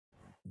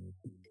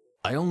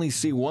I only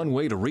see one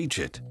way to reach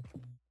it.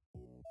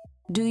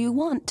 Do you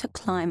want to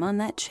climb on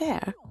that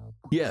chair?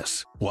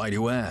 Yes, why do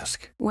you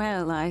ask?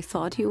 Well, I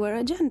thought you were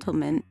a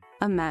gentleman,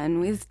 a man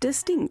with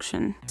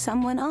distinction,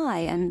 someone I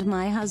and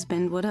my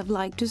husband would have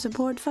liked to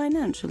support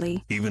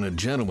financially. Even a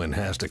gentleman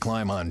has to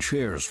climb on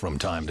chairs from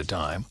time to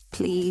time.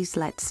 Please,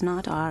 let's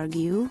not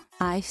argue.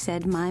 I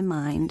said my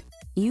mind.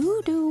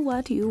 You do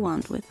what you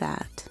want with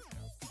that.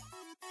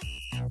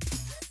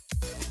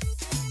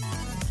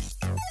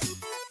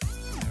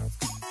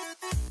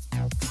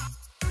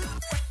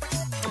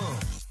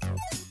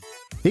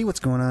 Hey,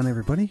 what's going on,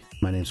 everybody?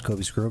 My name's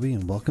Kobe Scroby,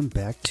 and welcome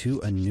back to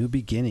A New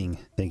Beginning.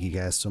 Thank you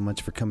guys so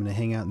much for coming to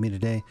hang out with me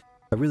today.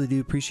 I really do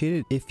appreciate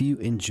it. If you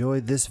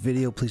enjoyed this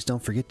video, please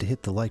don't forget to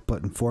hit the like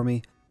button for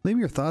me. Leave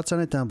your thoughts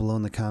on it down below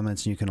in the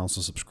comments, and you can also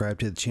subscribe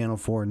to the channel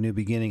for A New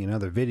Beginning and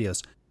other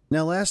videos.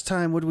 Now, last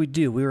time, what did we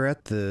do? We were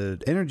at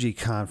the energy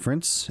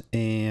conference,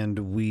 and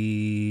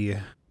we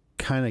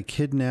kind of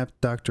kidnapped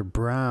Dr.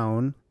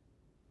 Brown.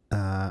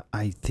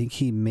 I think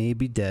he may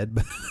be dead,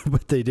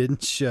 but they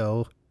didn't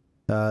show.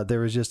 There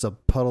was just a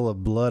puddle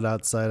of blood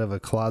outside of a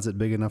closet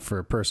big enough for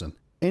a person.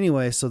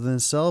 Anyway, so then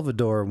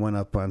Salvador went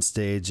up on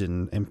stage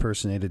and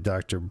impersonated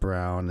Dr.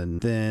 Brown, and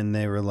then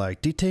they were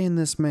like, detain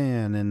this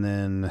man, and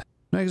then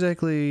not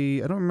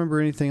exactly, I don't remember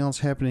anything else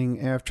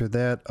happening after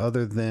that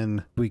other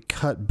than we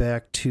cut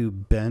back to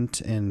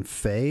Bent and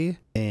Faye,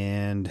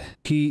 and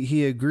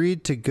he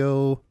agreed to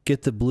go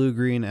get the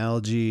blue-green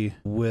algae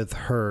with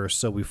her,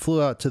 so we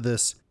flew out to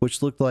this,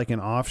 which looked like an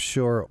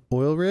offshore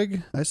oil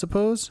rig, I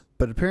suppose,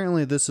 but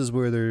apparently this is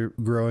where they're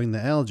growing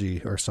the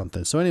algae or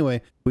something. So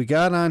anyway, we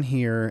got on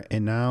here,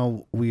 and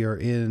now we are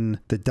in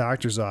the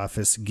doctor's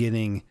office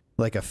getting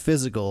like a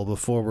physical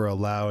before we're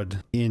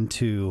allowed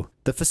into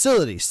the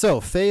facility. So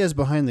Faye is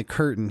behind the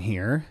curtain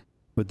here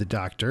with the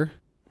doctor.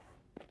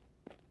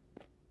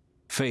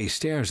 Faye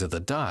stares at the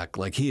doc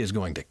like he is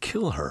going to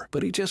kill her,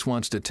 but he just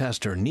wants to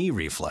test her knee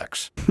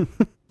reflex.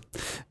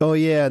 Oh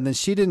yeah, and then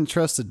she didn't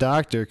trust the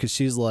doctor because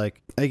she's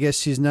like, I guess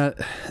she's not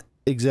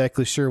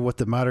exactly sure what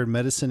the modern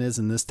medicine is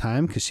in this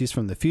time because she's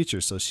from the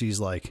future. So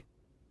she's like,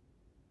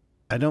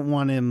 I don't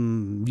want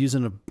him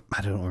using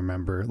I don't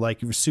remember, like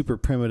super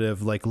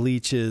primitive, like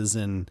leeches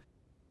and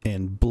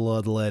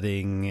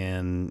bloodletting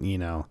and, you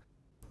know,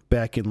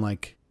 back in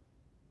like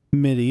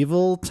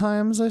medieval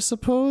times, I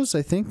suppose.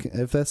 I think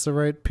if that's the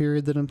right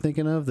period that I'm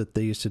thinking of, that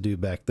they used to do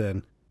back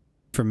then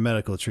for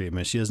medical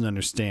treatment. She doesn't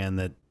understand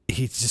that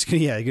he's just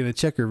going to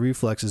check her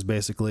reflexes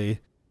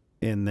basically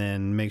and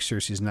then make sure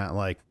she's not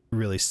like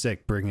really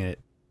sick, bringing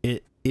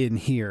it in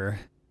here.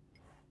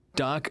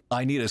 Doc,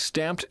 I need a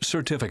stamped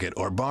certificate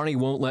or Barney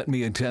won't let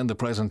me attend the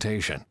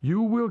presentation.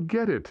 You will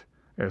get it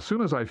as soon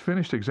as I've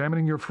finished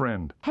examining your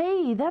friend.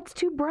 Hey, that's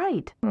too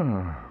bright.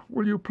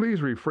 Will you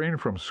please refrain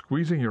from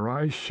squeezing your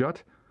eyes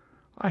shut?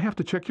 I have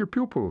to check your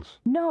pupils.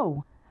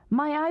 No,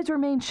 my eyes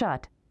remain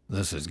shut.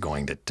 This is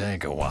going to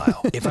take a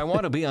while. If I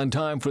want to be on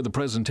time for the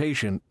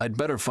presentation, I'd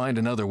better find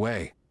another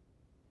way.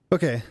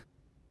 Okay,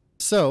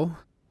 so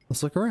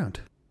let's look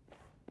around.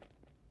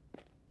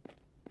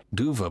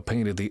 Duva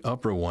painted the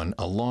upper one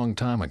a long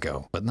time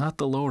ago, but not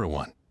the lower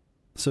one.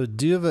 So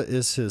Duva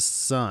is his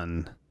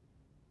son,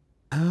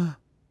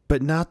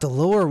 but not the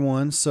lower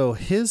one. So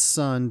his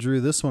son drew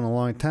this one a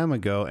long time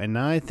ago, and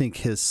now I think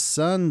his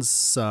son's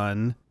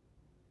son,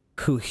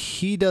 who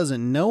he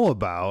doesn't know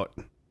about,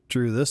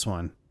 drew this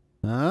one.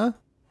 Huh?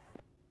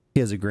 He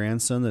has a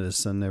grandson that his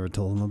son never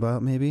told him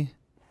about, maybe?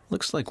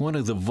 Looks like one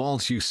of the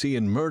vaults you see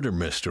in murder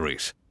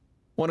mysteries.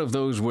 One of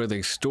those where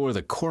they store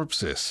the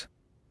corpses.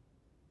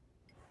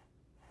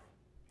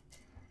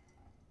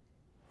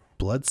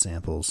 Blood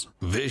samples.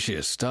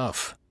 Vicious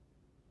stuff.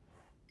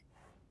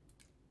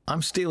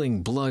 I'm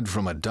stealing blood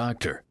from a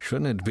doctor.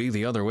 Shouldn't it be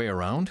the other way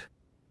around?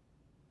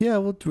 Yeah,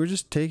 well, we're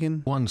just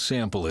taking... One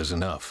sample is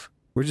enough.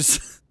 We're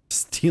just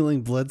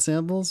stealing blood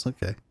samples?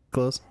 Okay,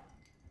 close.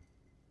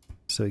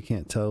 So he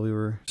can't tell we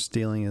were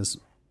stealing his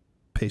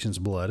patient's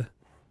blood.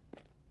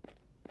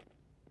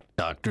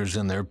 Doctors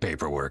and their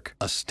paperwork.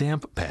 A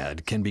stamp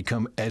pad can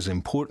become as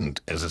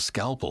important as a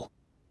scalpel.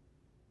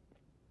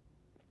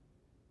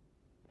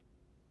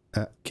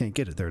 Can't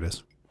get it. There it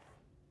is.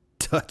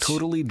 Touch.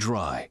 Totally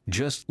dry,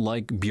 just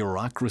like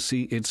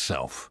bureaucracy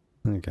itself.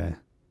 Okay.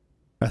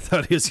 I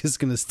thought he was just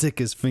going to stick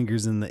his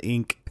fingers in the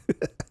ink.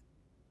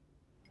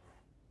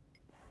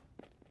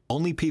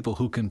 Only people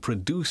who can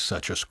produce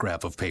such a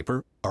scrap of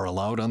paper are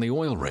allowed on the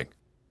oil rig.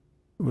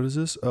 What is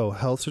this? Oh,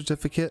 health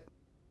certificate?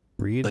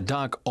 Read. The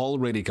doc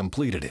already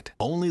completed it.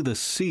 Only the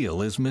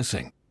seal is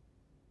missing.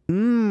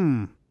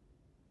 Is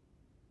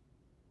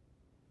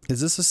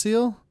this a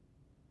seal?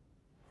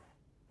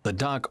 The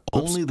doc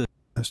Oops. only the...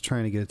 I was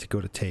trying to get it to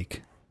go to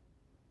take.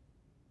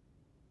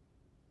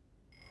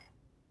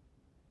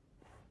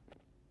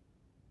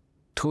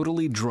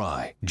 Totally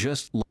dry,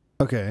 just like...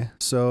 Okay,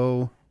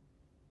 so...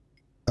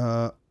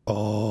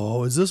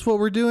 oh, is this what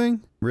we're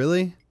doing?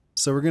 Really?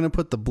 So we're going to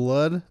put the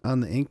blood on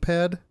the ink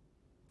pad?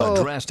 A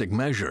drastic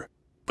measure,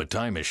 but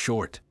time is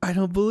short. I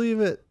don't believe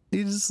it.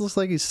 He just looks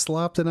like he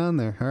slopped it on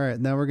there. All right,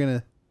 now we're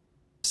going to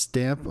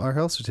stamp our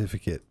health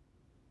certificate.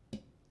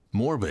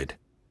 Morbid,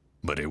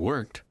 but it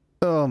worked.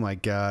 Oh my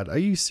god, are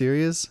you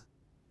serious?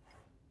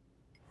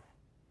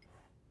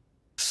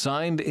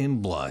 Signed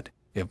in blood,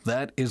 if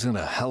that isn't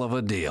a hell of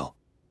a deal.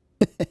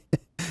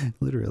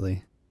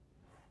 Literally.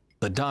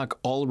 The doc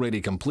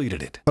already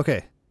completed it.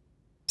 Okay,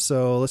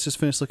 so let's just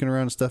finish looking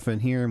around and stuff in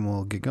here and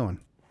we'll get going.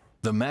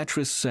 The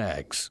mattress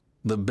sags,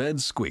 the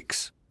bed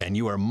squeaks, and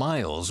you are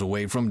miles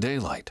away from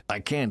daylight. I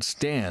can't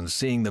stand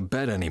seeing the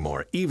bed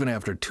anymore, even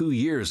after 2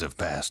 years have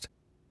passed.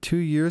 2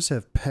 years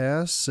have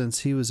passed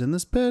since he was in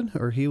this bed,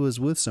 or he was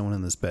with someone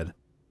in this bed.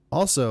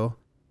 Also,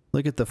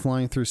 look at the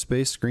flying through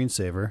space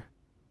screensaver.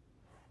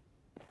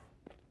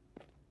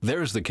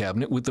 There's the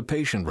cabinet with the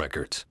patient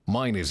records.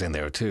 Mine is in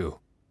there too.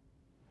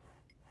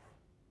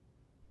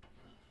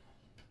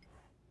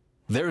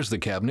 There's the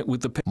cabinet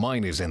with the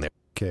mine is in there.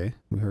 Okay,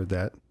 we heard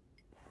that.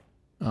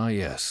 Ah,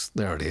 yes,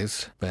 there it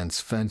is. Vince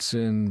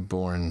Fenson,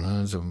 born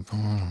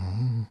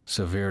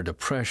severe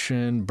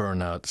depression,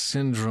 burnout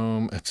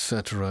syndrome,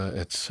 etc.,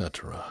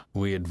 etc.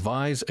 We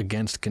advise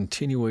against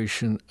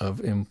continuation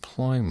of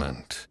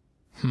employment.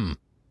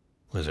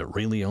 Was it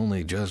really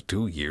only just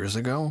 2 years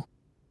ago?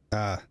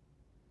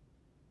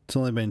 It's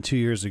only been 2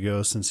 years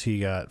ago since he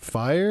got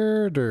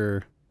fired,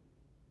 or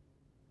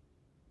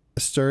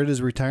started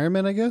his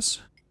retirement, I guess?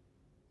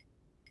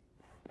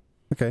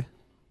 Okay.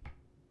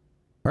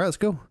 Alright, let's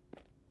go.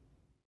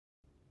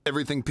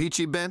 Everything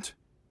peachy, Bent?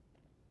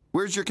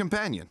 Where's your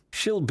companion?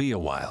 She'll be a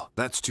while.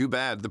 That's too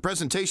bad. The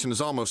presentation is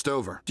almost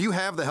over. Do you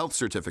have the health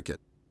certificate?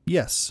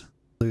 Yes.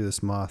 Look at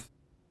this moth.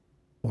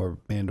 Or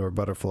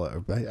butterfly.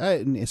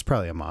 It's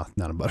probably a moth,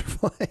 not a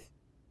butterfly.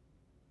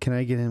 Can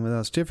I get in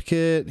without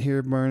certificate?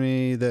 Here,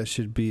 Barney. That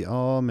should be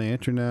all. May I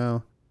enter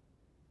now?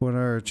 What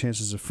are our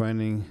chances of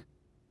finding...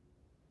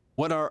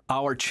 What are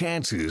our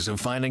chances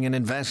of finding an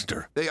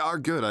investor? They are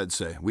good, I'd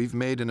say. We've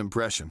made an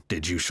impression.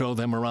 Did you show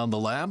them around the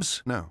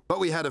labs? No. But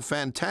we had a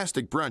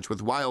fantastic brunch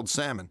with wild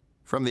salmon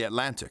from the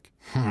Atlantic.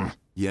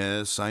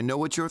 Yes, I know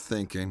what you're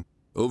thinking.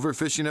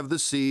 Overfishing of the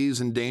seas,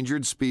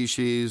 endangered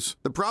species.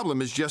 The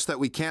problem is just that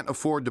we can't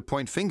afford to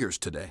point fingers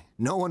today.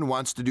 No one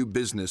wants to do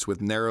business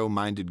with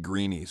narrow-minded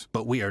greenies.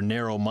 But we are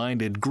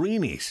narrow-minded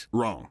greenies.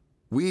 Wrong.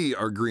 We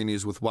are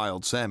greenies with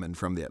wild salmon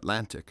from the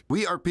Atlantic.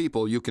 We are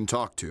people you can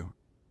talk to.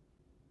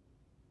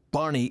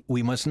 Barney,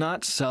 we must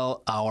not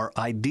sell our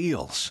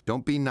ideals.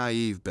 Don't be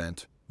naive,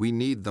 Bent. We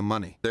need the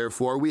money.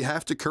 Therefore, we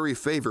have to curry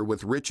favor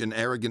with rich and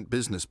arrogant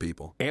business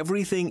people.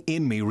 Everything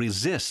in me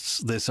resists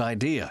this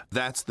idea.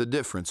 That's the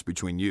difference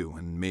between you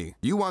and me.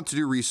 You want to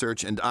do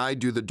research, and I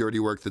do the dirty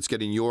work that's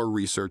getting your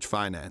research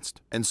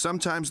financed. And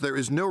sometimes there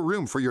is no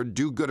room for your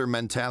do-gooder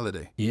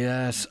mentality.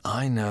 Yes,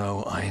 I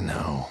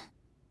know.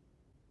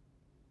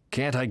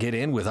 Can't I get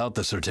in without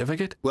the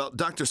certificate? Well,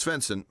 Dr.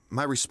 Svensson,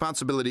 my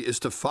responsibility is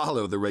to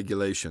follow the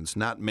regulations,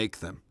 not make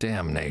them.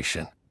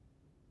 Damnation.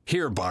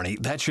 Here, Barney,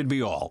 that should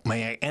be all.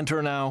 May I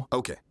enter now?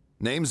 Okay.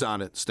 Name's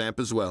on it, stamp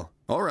as well.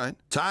 All right.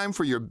 Time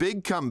for your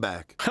big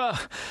comeback.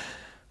 Ha!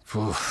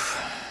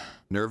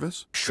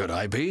 Nervous? Should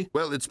I be?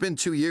 Well, it's been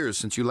 2 years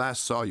since you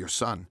last saw your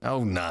son.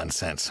 Oh,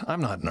 nonsense. I'm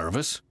not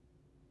nervous.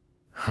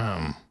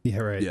 Yeah,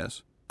 right.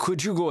 Yes.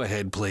 Could you go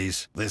ahead,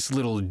 please? This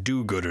little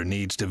do-gooder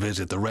needs to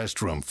visit the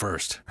restroom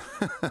first.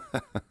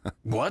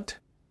 What?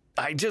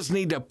 I just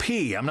need to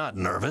pee. I'm not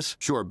nervous.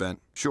 Sure,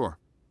 Bent. Sure.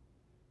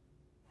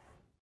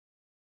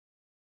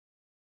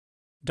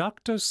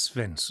 Dr.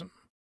 Svensson,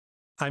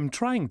 I'm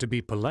trying to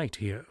be polite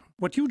here.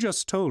 What you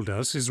just told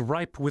us is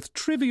ripe with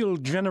trivial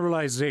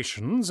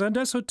generalizations and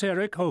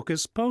esoteric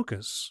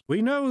hocus-pocus.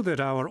 We know that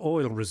our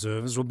oil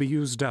reserves will be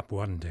used up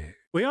one day.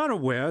 We are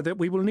aware that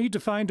we will need to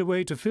find a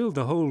way to fill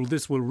the hole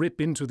this will rip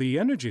into the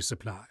energy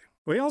supply.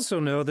 We also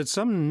know that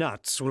some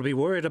nuts will be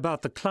worried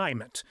about the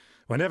climate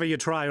whenever you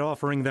try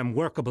offering them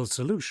workable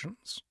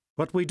solutions.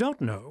 What we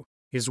don't know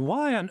is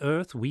why on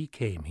earth we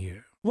came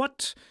here.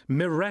 What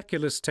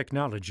miraculous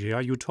technology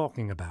are you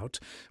talking about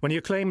when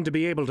you claim to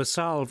be able to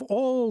solve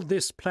all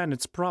this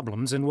planet's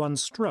problems in one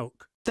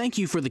stroke? Thank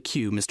you for the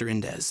cue, Mr.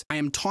 Indez. I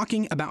am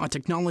talking about a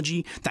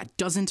technology that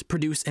doesn't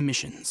produce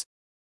emissions.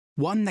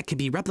 One that can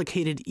be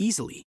replicated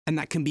easily and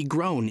that can be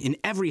grown in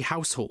every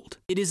household.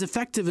 It is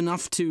effective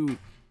enough to...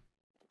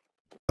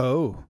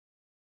 Oh.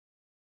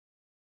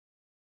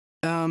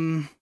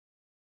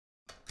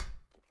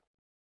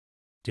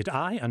 Did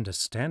I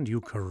understand you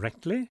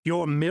correctly?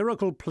 Your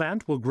miracle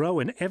plant will grow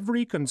in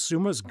every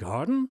consumer's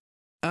garden?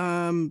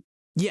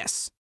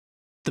 Yes.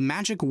 The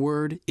magic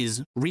word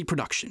is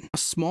reproduction. A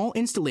small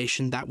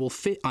installation that will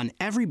fit on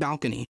every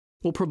balcony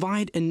will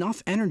provide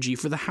enough energy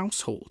for the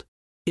household.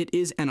 It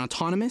is an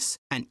autonomous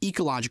and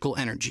ecological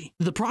energy.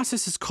 The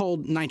process is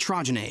called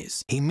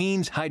nitrogenase. He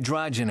means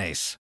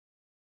hydrogenase.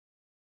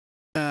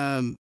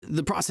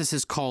 The process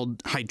is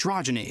called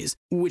hydrogenase,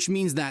 which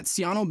means that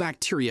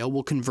cyanobacteria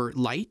will convert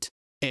light,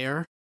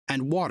 air,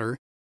 and water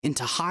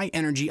into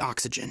high-energy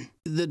oxygen.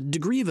 The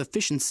degree of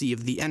efficiency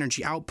of the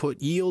energy output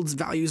yields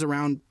values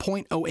around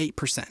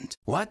 0.08%.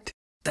 What?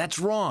 That's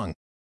wrong.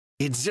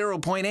 It's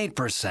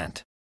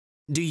 0.8%.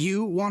 Do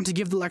you want to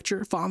give the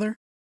lecture, Father?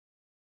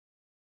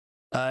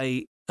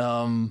 Maybe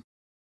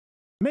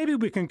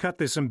we can cut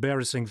this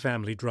embarrassing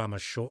family drama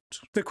short.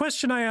 The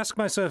question I ask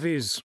myself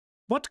is,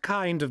 what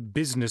kind of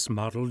business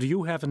model do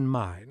you have in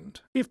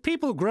mind? If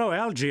people grow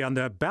algae on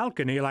their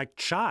balcony like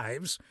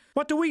chives,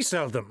 what do we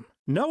sell them?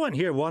 No one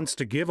here wants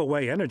to give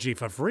away energy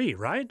for free,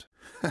 right?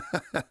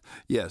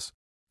 Yes.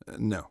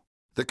 No.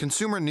 The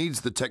consumer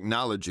needs the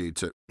technology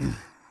to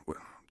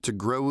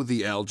grow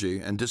the algae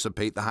and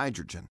dissipate the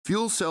hydrogen.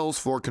 Fuel cells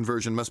for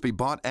conversion must be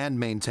bought and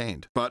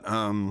maintained. But,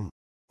 well,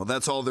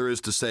 that's all there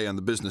is to say on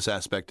the business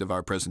aspect of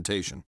our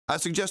presentation. I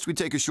suggest we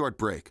take a short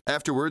break.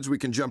 Afterwards, we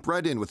can jump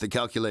right in with the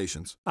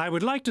calculations. I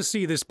would like to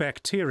see this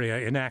bacteria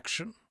in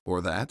action. Or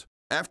that.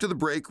 After the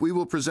break, we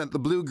will present the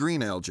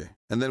blue-green algae,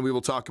 and then we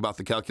will talk about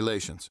the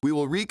calculations. We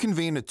will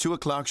reconvene at 2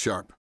 o'clock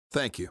sharp.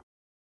 Thank you.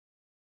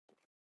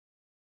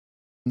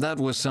 That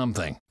was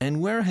something.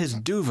 And where has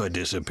Duva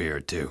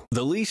disappeared to?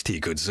 The least he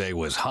could say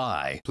was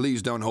hi.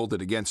 Please don't hold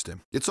it against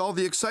him. It's all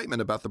the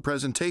excitement about the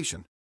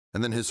presentation.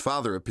 And then his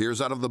father appears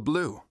out of the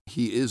blue.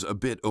 He is a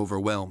bit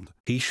overwhelmed.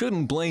 He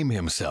shouldn't blame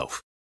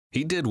himself.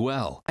 He did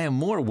well. I am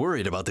more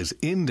worried about this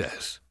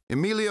Indes.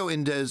 Emilio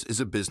Indes is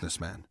a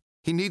businessman.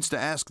 He needs to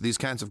ask these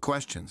kinds of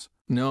questions.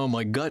 No,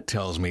 my gut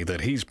tells me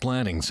that he's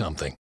planning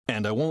something.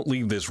 And I won't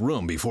leave this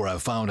room before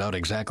I've found out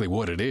exactly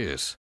what it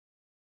is.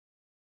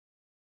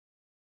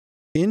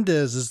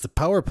 Indes is the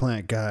power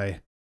plant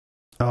guy.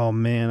 Oh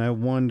man, I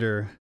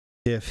wonder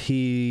if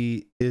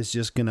he is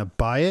just gonna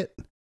buy it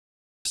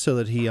so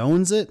that he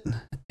owns it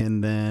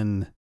and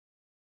then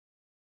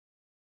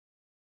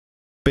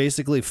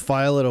basically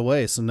file it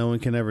away so no one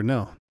can ever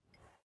know.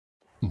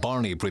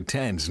 Barney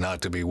pretends not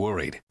to be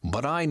worried,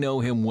 but I know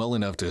him well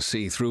enough to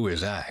see through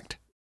his act.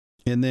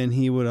 And then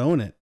he would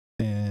own it,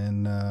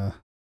 and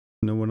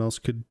no one else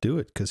could do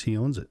it because he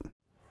owns it.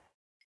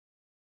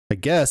 I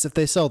guess if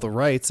they sell the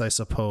rights, I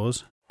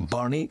suppose.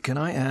 Barney, can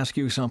I ask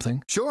you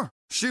something? Sure,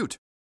 shoot.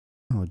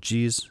 Oh,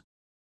 geez.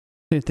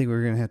 I didn't think we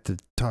were going to have to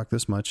talk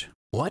this much.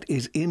 What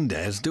is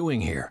Indes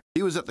doing here?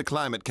 He was at the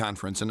climate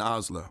conference in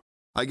Oslo.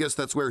 I guess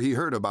that's where he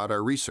heard about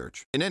our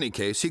research. In any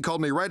case, he called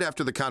me right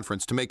after the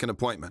conference to make an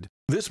appointment.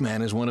 This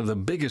man is one of the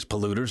biggest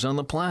polluters on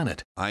the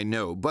planet. I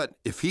know, but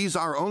if he's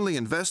our only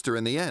investor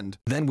in the end...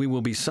 Then we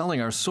will be selling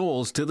our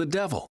souls to the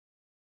devil.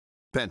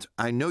 Bent,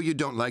 I know you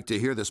don't like to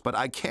hear this, but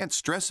I can't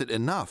stress it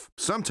enough.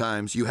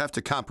 Sometimes you have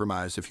to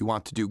compromise if you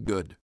want to do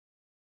good.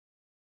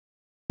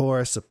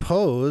 Or I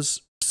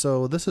suppose,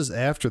 so this is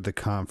after the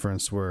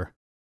conference where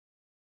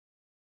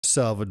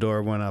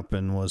Salvador went up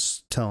and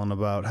was telling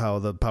about how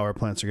the power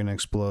plants are going to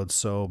explode.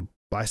 So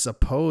I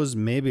suppose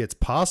maybe it's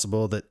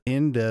possible that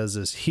Indes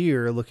is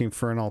here looking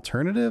for an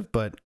alternative,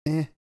 but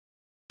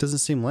doesn't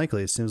seem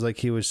likely. It seems like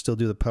he would still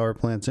do the power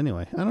plants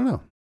anyway. I don't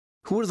know.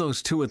 Who are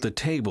those two at the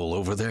table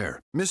over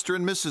there? Mr.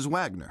 and Mrs.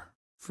 Wagner,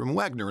 from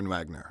Wagner and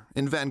Wagner,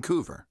 in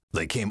Vancouver.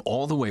 They came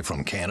all the way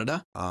from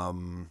Canada?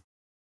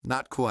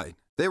 Not quite.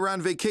 They were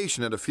on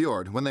vacation at a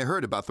fjord when they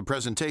heard about the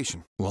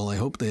presentation. Well, I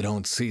hope they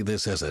don't see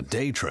this as a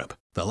day trip.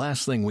 The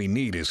last thing we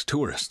need is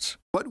tourists.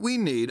 What we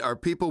need are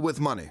people with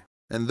money,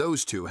 and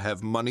those two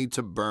have money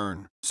to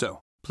burn.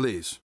 So,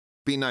 please,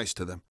 be nice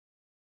to them.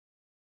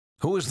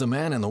 Who is the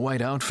man in the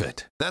white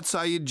outfit? That's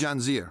Saeed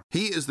Janzir.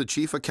 He is the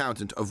chief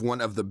accountant of one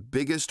of the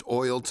biggest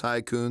oil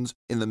tycoons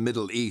in the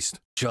Middle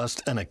East.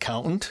 Just an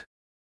accountant?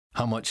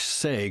 How much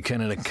say can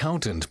an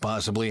accountant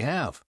possibly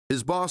have?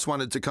 His boss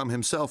wanted to come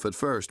himself at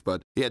first,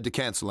 but he had to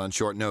cancel on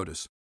short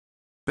notice.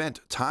 Bent,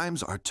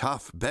 times are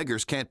tough.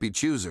 Beggars can't be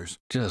choosers.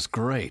 Just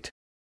great.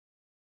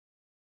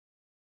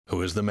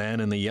 Who is the man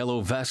in the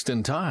yellow vest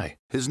and tie?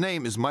 His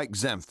name is Mike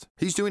Zemft.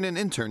 He's doing an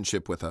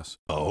internship with us.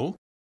 Oh?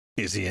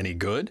 Is he any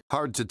good?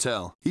 Hard to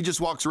tell. He just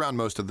walks around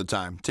most of the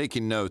time,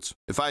 taking notes.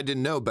 If I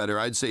didn't know better,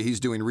 I'd say he's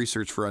doing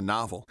research for a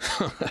novel.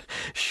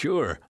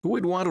 Sure. Who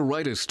would want to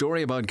write a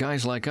story about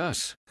guys like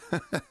us?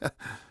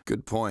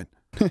 Good point.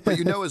 But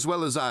you know as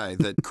well as I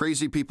that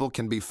crazy people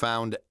can be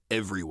found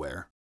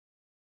everywhere.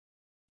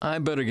 I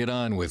better get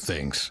on with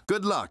things.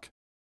 Good luck.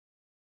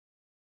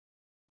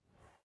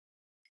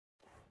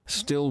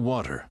 Still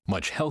water,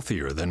 much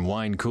healthier than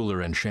wine cooler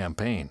and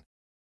champagne.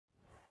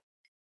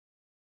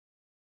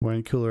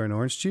 Wine cooler and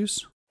orange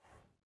juice?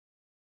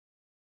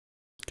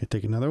 Can I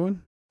take another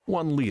one?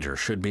 1 liter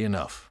should be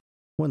enough.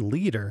 1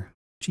 liter?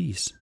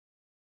 Jeez.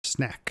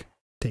 Snack.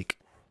 Take.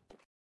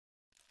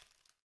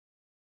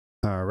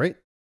 All right.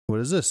 What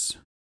is this?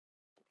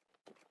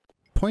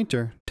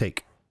 Pointer.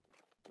 Take.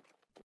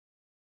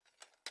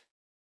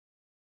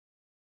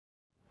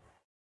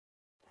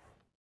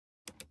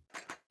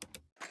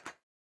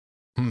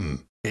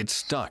 It's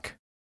stuck.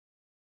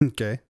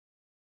 Okay.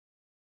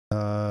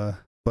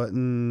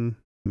 Button,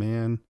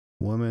 man,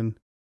 woman,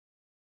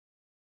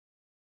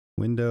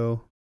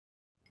 window.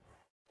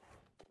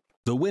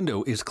 The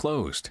window is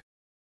closed.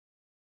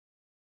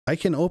 I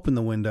can open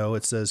the window,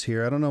 it says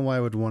here. I don't know why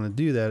I would want to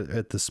do that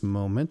at this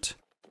moment.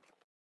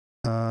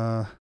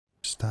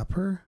 Stop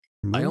her?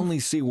 Move. I only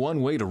see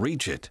one way to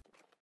reach it.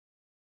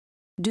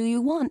 Do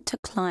you want to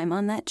climb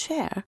on that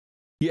chair?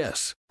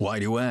 Yes. Why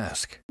do you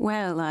ask?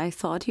 Well, I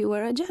thought you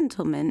were a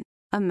gentleman.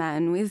 A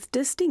man with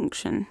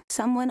distinction.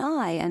 Someone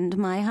I and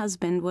my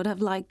husband would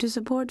have liked to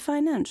support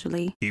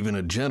financially. Even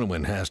a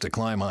gentleman has to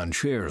climb on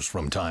chairs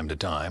from time to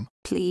time.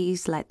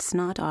 Please, let's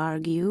not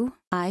argue.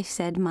 I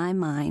said my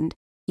mind.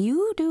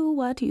 You do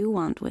what you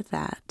want with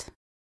that.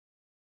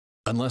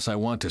 Unless I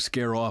want to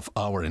scare off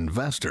our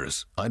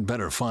investors, I'd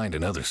better find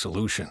another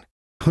solution.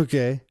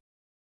 Okay.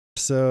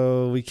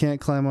 So we can't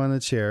climb on a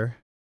chair.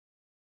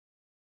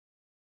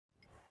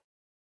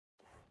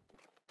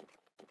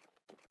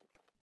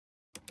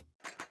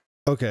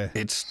 Okay.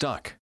 It's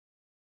stuck.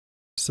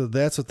 So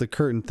that's what the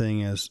curtain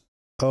thing is.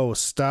 Oh,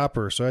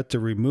 stopper. So I have to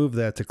remove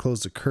that to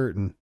close the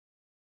curtain.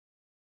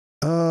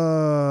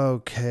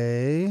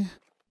 Okay.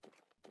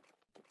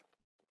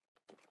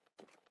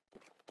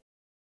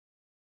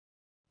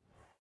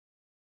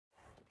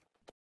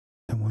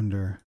 I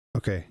wonder.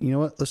 Okay, you know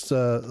what?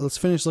 Let's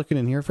finish looking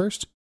in here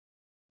first.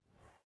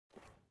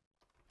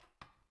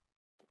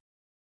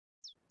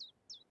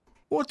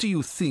 What do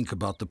you think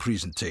about the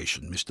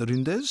presentation, Mr.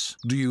 Indes?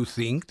 Do you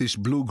think this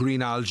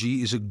blue-green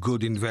algae is a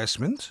good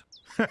investment?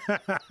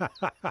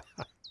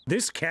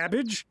 This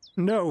cabbage?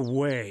 No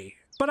way.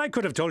 But I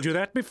could have told you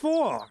that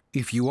before.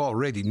 If you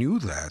already knew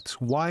that,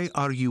 why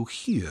are you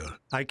here?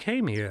 I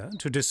came here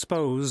to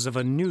dispose of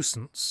a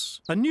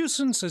nuisance. A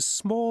nuisance as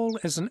small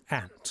as an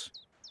ant,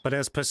 but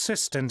as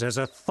persistent as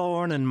a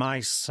thorn in my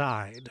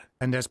side,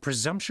 and as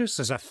presumptuous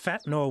as a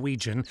fat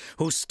Norwegian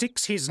who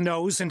sticks his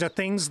nose into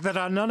things that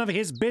are none of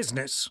his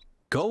business.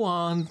 Go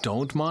on,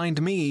 don't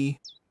mind me.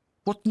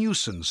 What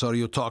nuisance are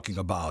you talking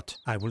about?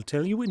 I will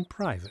tell you in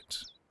private.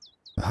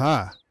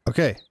 Aha,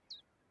 okay.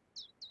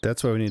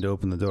 That's why we need to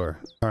open the door.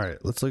 All right,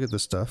 let's look at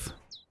this stuff.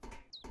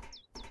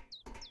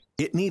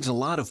 It needs a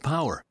lot of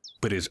power,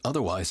 but is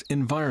otherwise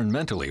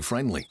environmentally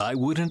friendly. I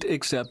wouldn't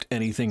accept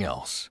anything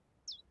else.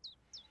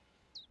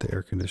 The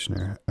air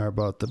conditioner. How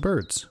about the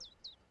birds?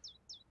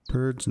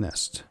 Bird's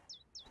nest.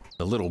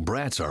 The little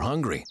brats are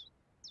hungry.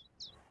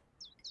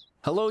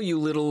 Hello, you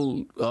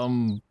little,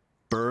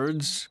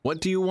 birds.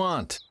 What do you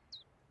want?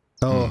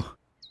 Oh.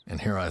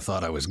 And here I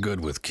thought I was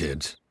good with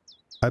kids.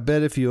 I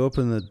bet if you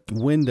open the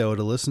window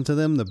to listen to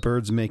them, the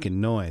bird's making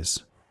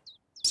noise.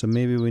 So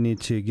maybe we need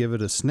to give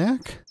it a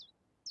snack?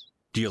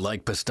 Do you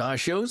like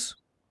pistachios?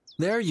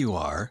 There you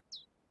are.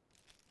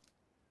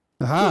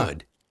 Aha.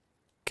 Good.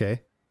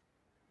 Okay.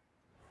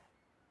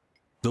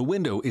 The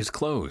window is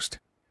closed.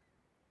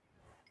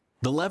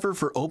 The lever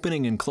for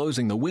opening and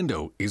closing the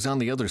window is on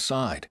the other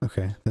side.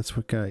 Okay, that's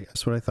what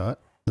I thought.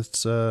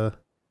 Let's What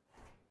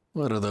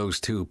are those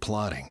two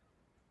plotting?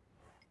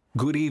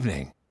 Good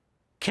evening.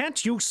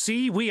 Can't you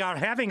see we are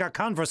having a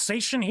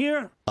conversation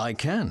here? I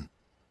can.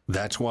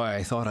 That's why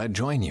I thought I'd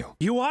join you.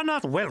 You are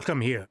not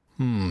welcome here.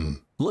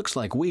 Looks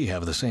like we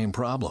have the same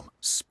problem.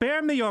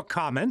 Spare me your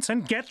comments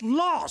and get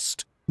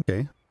lost.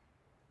 Okay.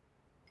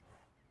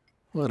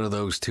 What are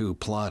those two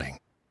plotting?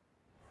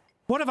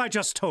 What have I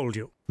just told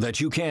you? That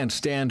you can't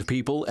stand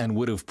people and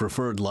would have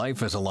preferred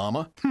life as a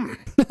llama?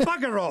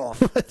 Bugger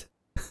off. What?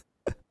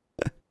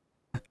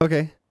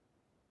 Okay.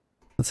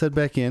 Let's head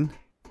back in.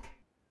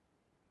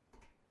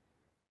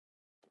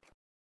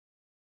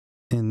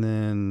 And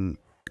then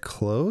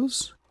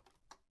close.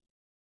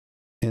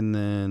 And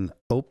then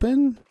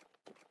open.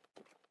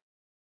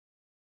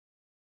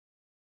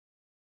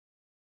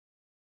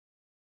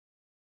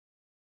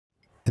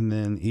 And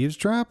then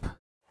eavesdrop.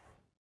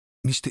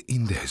 Mr.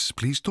 Indes,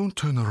 please don't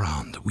turn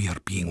around. We are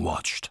being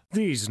watched.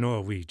 These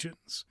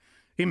Norwegians.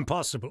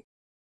 Impossible.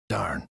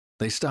 Darn,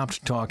 they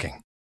stopped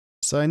talking.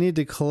 So I need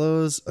to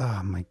close.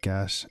 Oh my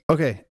gosh.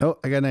 Okay. Oh,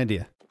 I got an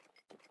idea.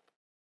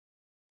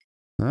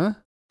 Huh?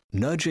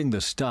 Nudging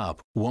the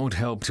stop won't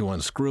help to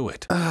unscrew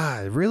it.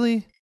 Ah,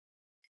 really?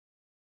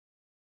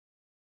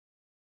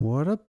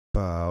 What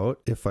about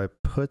if I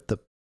put the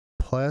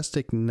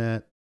plastic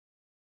net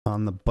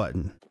on the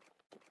button?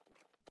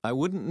 I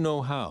wouldn't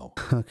know how.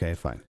 Okay,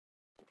 fine.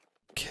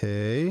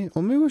 Okay.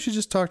 Well, maybe we should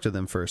just talk to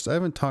them first. I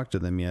haven't talked to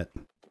them yet.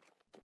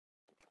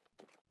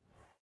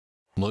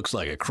 Looks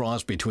like a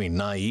cross between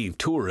naive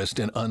tourist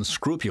and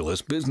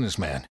unscrupulous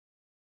businessman.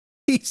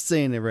 He's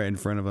saying it right in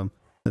front of him.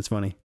 That's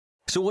funny.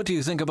 So what do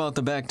you think about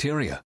the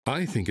bacteria?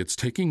 I think it's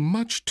taking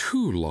much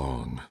too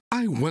long.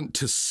 I want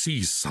to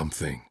see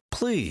something.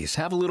 Please,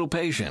 have a little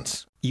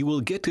patience. You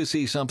will get to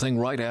see something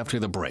right after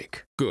the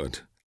break. Good.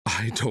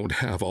 I don't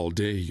have all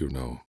day, you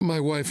know. My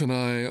wife and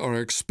I are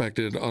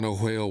expected on a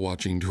whale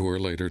watching tour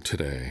later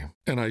today,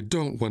 and I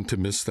don't want to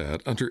miss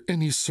that under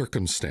any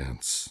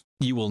circumstance.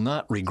 You will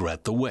not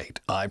regret the wait,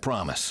 I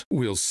promise.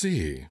 We'll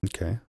see.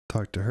 Okay.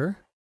 Talk to her.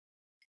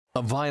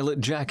 A violet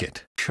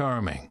jacket.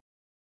 Charming.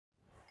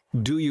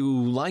 Do you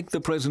like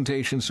the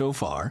presentation so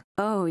far?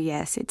 Oh,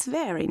 yes, it's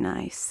very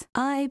nice.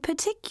 I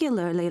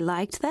particularly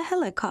liked the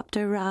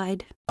helicopter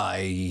ride.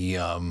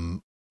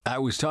 I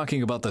was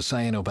talking about the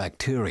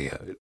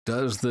cyanobacteria.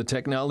 Does the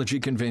technology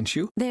convince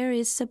you? There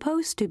is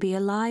supposed to be a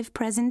live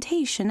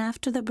presentation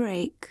after the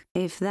break.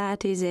 If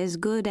that is as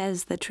good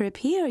as the trip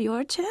here,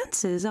 your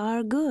chances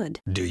are good.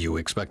 Do you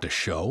expect a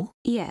show?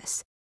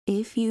 Yes.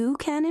 If you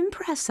can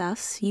impress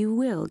us, you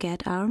will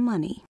get our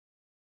money.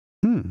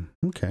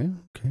 Okay.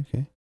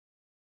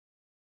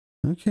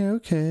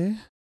 Okay.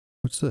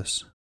 What's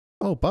this?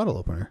 Oh, bottle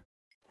opener.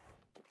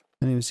 I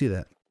didn't even see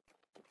that.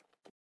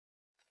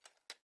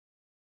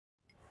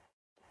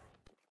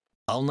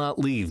 I'll not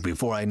leave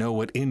before I know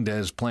what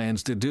Indez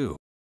plans to do.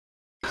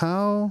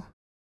 How?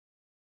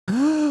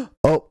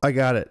 Oh, I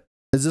got it.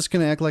 Is this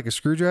going to act like a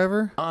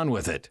screwdriver? On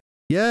with it.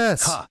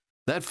 Yes. Ha!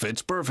 That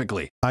fits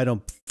perfectly. I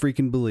don't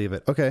freaking believe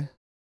it. Okay.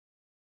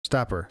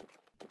 Stop her.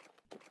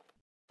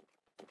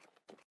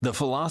 The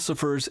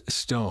Philosopher's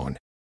Stone.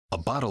 A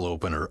bottle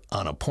opener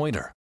on a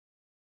pointer.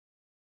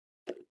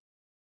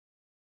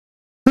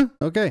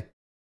 Okay.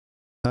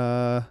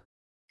 Oh,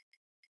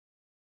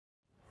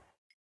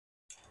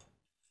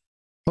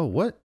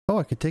 what? Oh,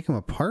 I could take them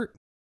apart?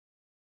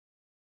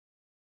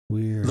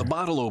 Weird. The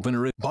bottle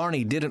opener,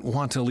 Barney didn't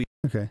want to leave.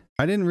 Okay.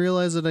 I didn't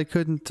realize that I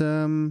couldn't,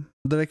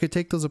 that I could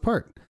take those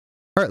apart.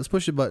 All right, let's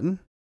push a button.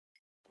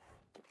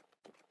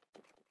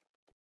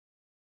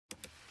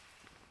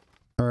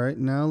 All right,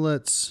 now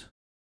let's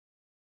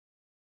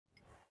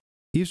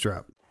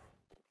eavesdrop.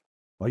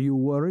 Are you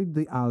worried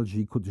the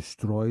algae could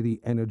destroy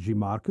the energy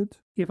market?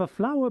 If a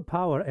flower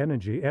power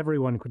energy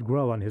everyone could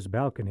grow on his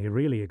balcony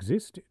really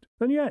existed,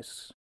 then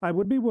yes, I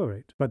would be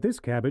worried. But this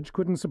cabbage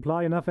couldn't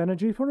supply enough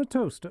energy for a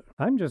toaster.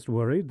 I'm just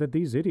worried that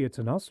these idiots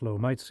in Oslo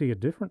might see it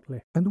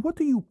differently. And what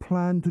do you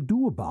plan to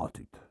do about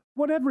it?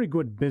 What every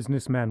good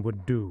businessman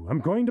would do. I'm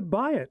going to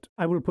buy it.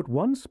 I will put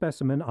one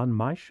specimen on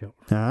my shelf.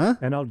 Huh?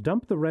 And I'll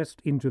dump the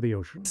rest into the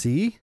ocean.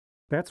 See?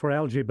 That's where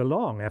algae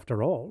belong,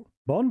 after all.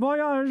 Bon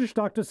voyage,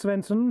 Dr.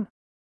 Svensson.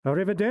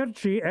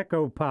 Arrivederci,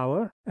 Echo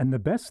Power. And the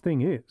best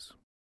thing is,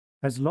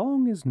 as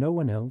long as no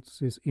one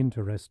else is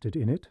interested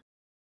in it,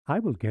 I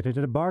will get it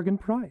at a bargain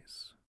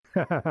price.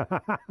 The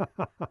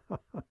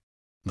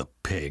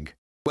pig.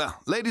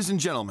 Well, ladies and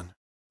gentlemen,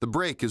 the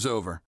break is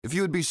over. If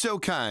you would be so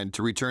kind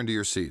to return to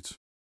your seats.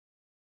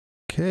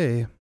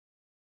 Okay.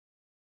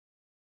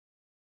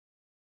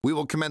 We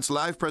will commence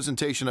live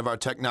presentation of our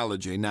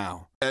technology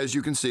now. As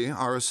you can see,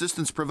 our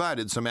assistants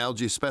provided some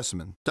algae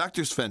specimen.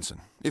 Dr. Svensson,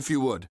 if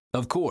you would.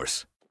 Of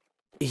course.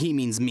 He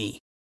means me.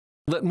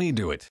 Let me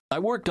do it. I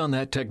worked on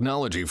that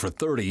technology for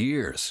 30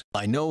 years.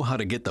 I know how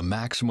to get the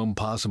maximum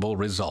possible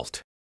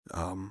result.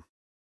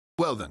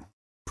 Well then,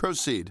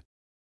 proceed.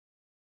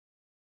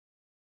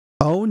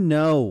 Oh,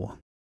 no.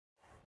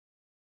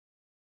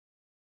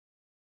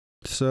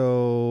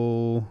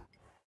 So...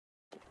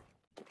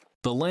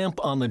 The lamp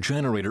on the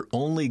generator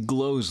only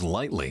glows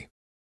lightly.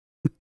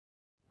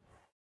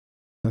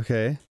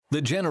 Okay.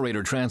 The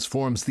generator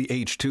transforms the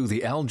H2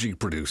 the algae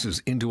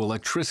produces into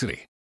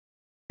electricity.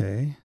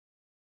 Okay.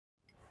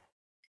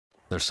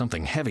 There's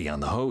something heavy on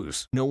the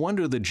hose. No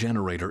wonder the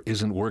generator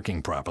isn't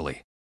working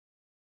properly.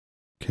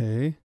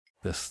 Okay.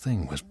 This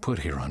thing was put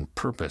here on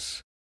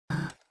purpose.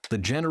 The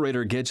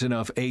generator gets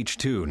enough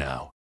H2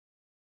 now.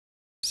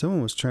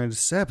 Someone was trying to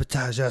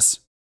sabotage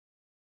us.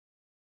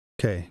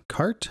 Okay.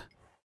 Cart?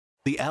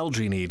 The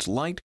algae needs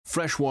light,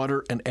 fresh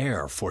water, and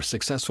air for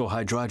successful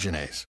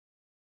hydrogenase.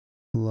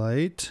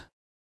 Light.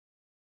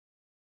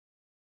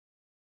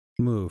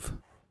 Move.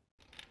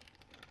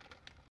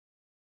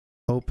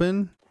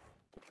 Open.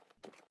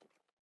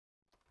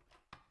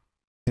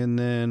 And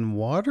then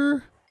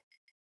water?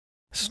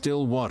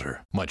 Still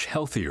water, much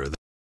healthier.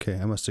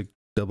 Okay, I must have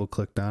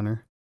double-clicked on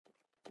her.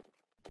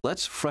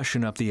 Let's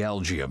freshen up the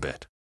algae a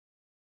bit.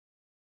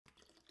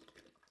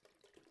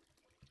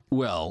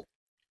 Well,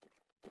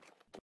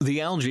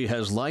 the algae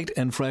has light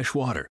and fresh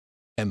water,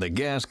 and the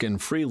gas can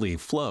freely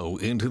flow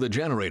into the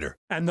generator.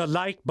 And the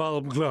light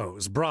bulb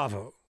glows.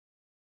 Bravo.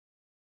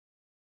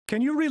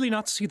 Can you really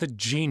not see the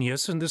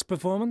genius in this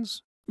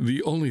performance?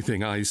 The only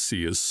thing I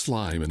see is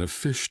slime in a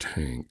fish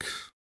tank.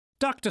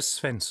 Dr.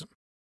 Svensson,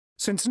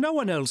 since no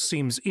one else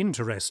seems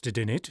interested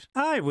in it,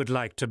 I would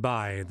like to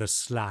buy the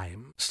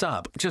slime.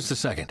 Stop, just a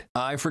second.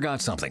 I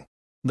forgot something.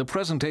 The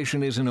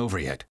presentation isn't over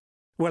yet.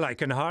 Well, I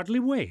can hardly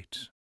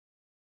wait.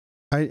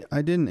 I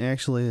didn't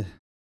actually...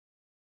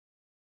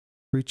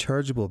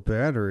 Rechargeable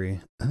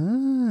battery.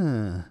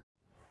 Ah.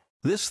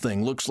 This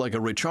thing looks like a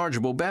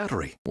rechargeable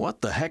battery. What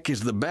the heck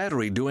is the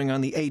battery doing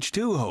on the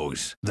H2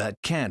 hose? That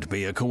can't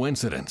be a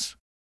coincidence.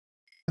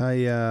 I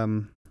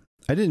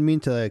didn't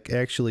mean to like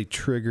actually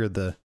trigger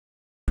the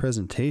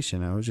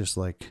presentation. I was just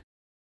like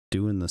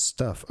doing the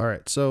stuff. All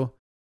right, so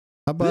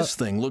how about this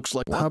thing looks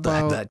like what the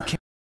heck that how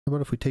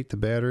about if we take the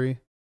battery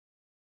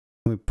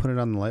and we put it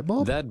on the light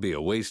bulb? That'd be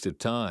a waste of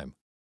time.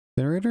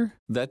 Generator?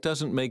 That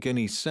doesn't make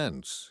any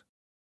sense.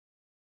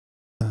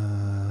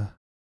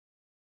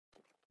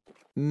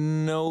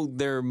 No,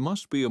 there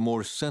must be a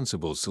more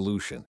sensible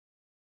solution.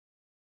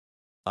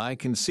 I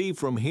can see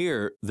from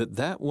here that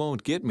that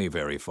won't get me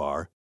very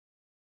far.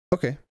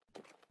 Okay.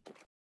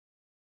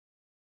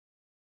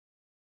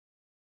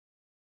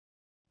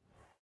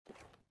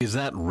 Is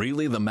that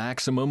really the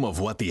maximum of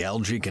what the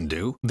algae can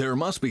do? There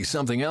must be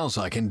something else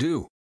I can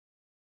do.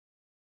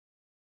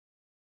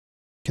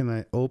 Can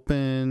I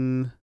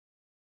open...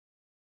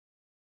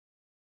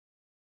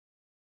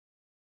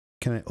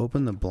 Can I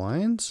open the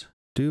blinds?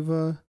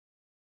 Duva?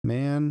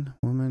 Man,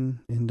 woman,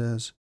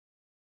 Indes,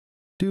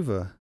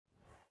 Duva.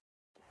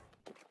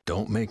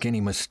 Don't make any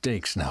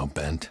mistakes now,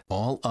 Bent.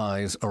 All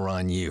eyes are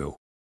on you.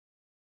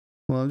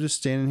 Well, I'm just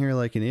standing here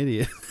like an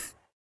idiot.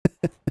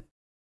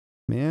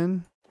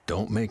 Man.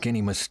 Don't make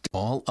any mistakes.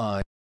 All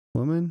eyes.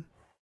 Woman.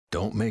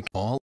 Don't make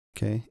all.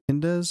 Okay.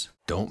 Indes.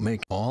 Don't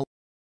make all.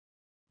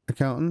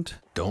 Accountant.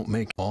 Don't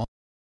make all.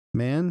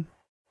 Man.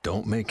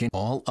 Don't make it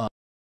all eyes.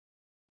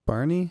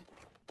 Barney.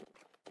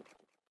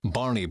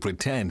 Barney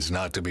pretends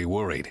not to be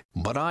worried,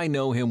 but I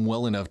know him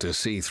well enough to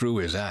see through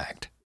his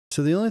act.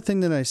 So the only thing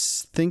that I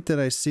think that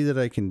I see that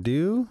I can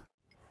do,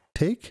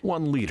 take?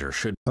 One leader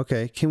should.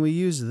 Okay, can we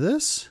use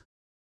this?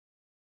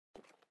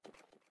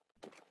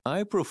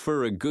 I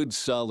prefer a good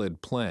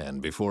solid plan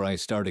before I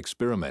start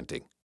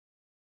experimenting.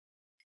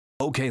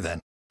 Okay then,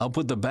 I'll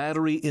put the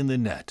battery in the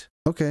net.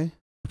 Okay,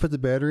 put the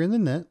battery in the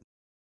net.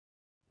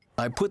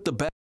 I put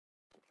the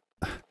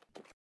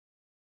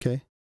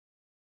Okay.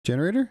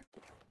 Generator?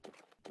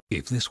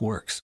 If this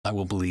works, I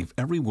will believe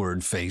every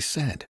word Faye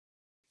said.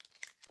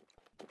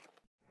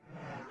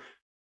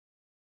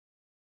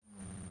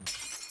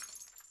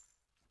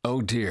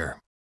 Oh dear.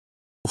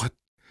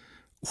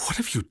 What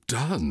have you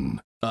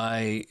done?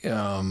 I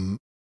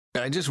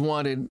just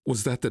wanted...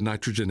 Was that the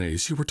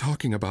nitrogenase you were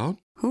talking about?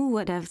 Who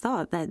would have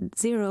thought that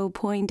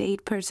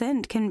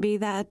 0.8% can be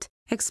that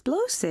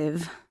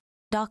explosive?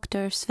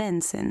 Dr.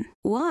 Svensson,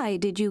 why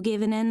did you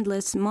give an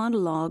endless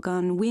monologue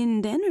on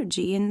wind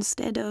energy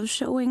instead of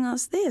showing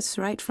us this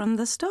right from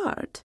the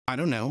start? I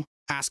don't know.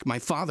 Ask my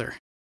father.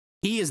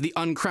 He is the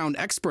uncrowned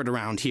expert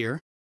around here.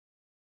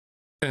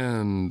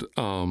 And,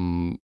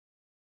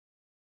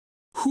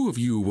 who of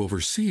you will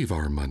receive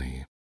our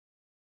money?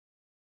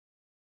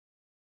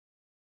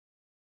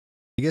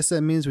 I guess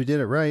that means we did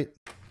it right.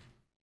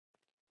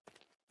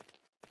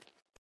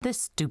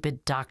 This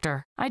stupid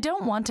doctor. I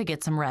don't want to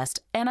get some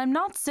rest, and I'm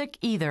not sick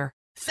either.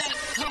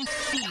 Come,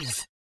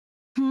 please.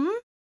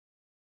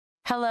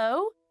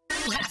 Hello?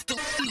 You have to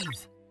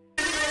leave.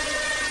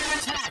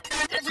 Attack!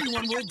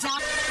 Everyone will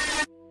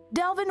die.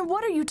 Delvin,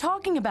 what are you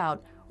talking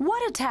about?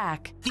 What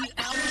attack?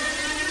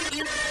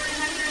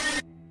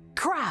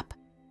 Crap!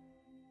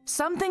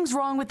 Something's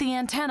wrong with the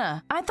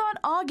antenna. I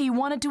thought Augie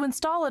wanted to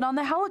install it on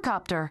the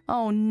helicopter.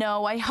 Oh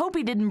no, I hope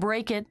he didn't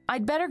break it.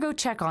 I'd better go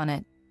check on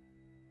it.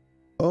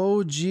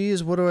 Oh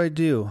geez, what do I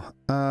do?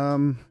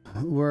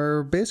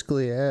 We're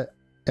basically at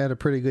a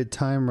pretty good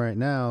time right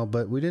now,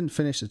 but we didn't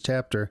finish the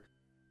chapter.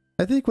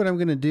 I think what I'm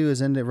going to do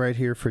is end it right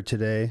here for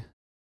today.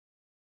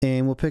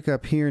 And we'll pick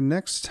up here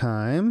next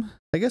time.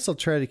 I guess I'll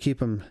try to keep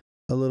them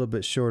a little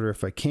bit shorter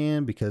if I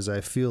can, because I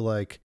feel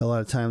like a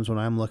lot of times when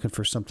I'm looking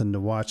for something to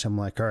watch, I'm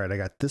like, all right, I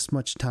got this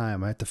much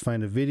time. I have to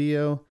find a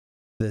video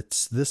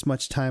that's this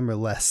much time or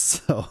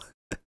less. So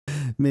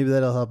maybe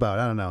that'll help out.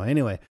 I don't know.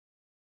 Anyway,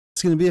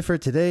 it's going to be it for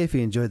today. If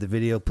you enjoyed the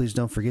video, please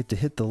don't forget to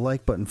hit the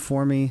like button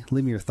for me.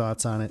 Leave me your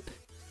thoughts on it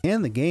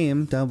and the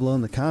game down below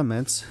in the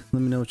comments.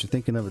 Let me know what you're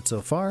thinking of it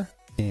so far.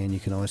 And you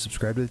can always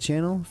subscribe to the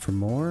channel for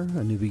more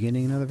A New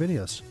Beginning and other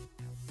videos.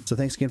 So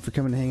thanks again for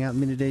coming to hang out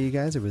with me today, you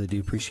guys. I really do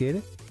appreciate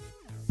it.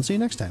 We'll see you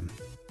next time.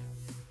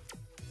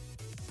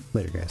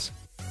 Later, guys.